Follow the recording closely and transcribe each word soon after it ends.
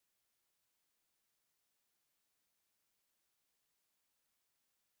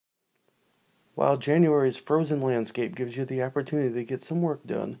While January's frozen landscape gives you the opportunity to get some work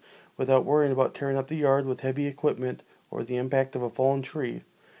done without worrying about tearing up the yard with heavy equipment or the impact of a fallen tree,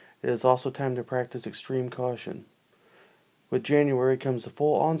 it is also time to practice extreme caution. With January comes the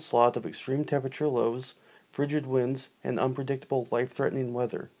full onslaught of extreme temperature lows, frigid winds, and unpredictable life-threatening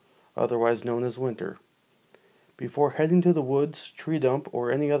weather, otherwise known as winter. Before heading to the woods, tree dump,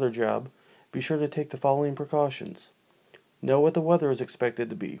 or any other job, be sure to take the following precautions. Know what the weather is expected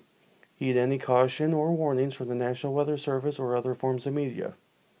to be. Heed any caution or warnings from the National Weather Service or other forms of media.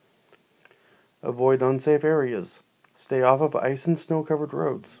 Avoid unsafe areas. Stay off of ice and snow-covered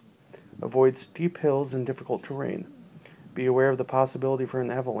roads. Avoid steep hills and difficult terrain. Be aware of the possibility for an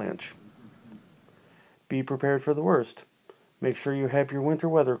avalanche. Be prepared for the worst. Make sure you have your winter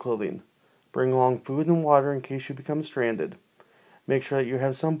weather clothing. Bring along food and water in case you become stranded. Make sure that you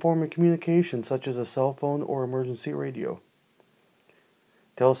have some form of communication such as a cell phone or emergency radio.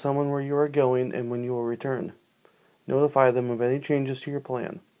 Tell someone where you are going and when you will return. Notify them of any changes to your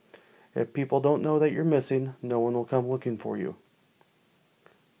plan. If people don't know that you're missing, no one will come looking for you.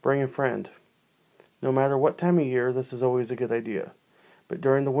 Bring a friend. No matter what time of year, this is always a good idea. But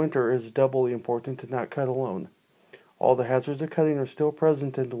during the winter, it is doubly important to not cut alone. All the hazards of cutting are still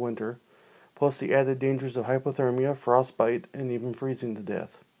present in the winter, plus the added dangers of hypothermia, frostbite, and even freezing to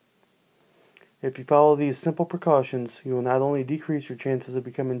death. If you follow these simple precautions, you will not only decrease your chances of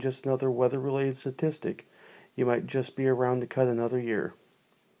becoming just another weather-related statistic, you might just be around to cut another year.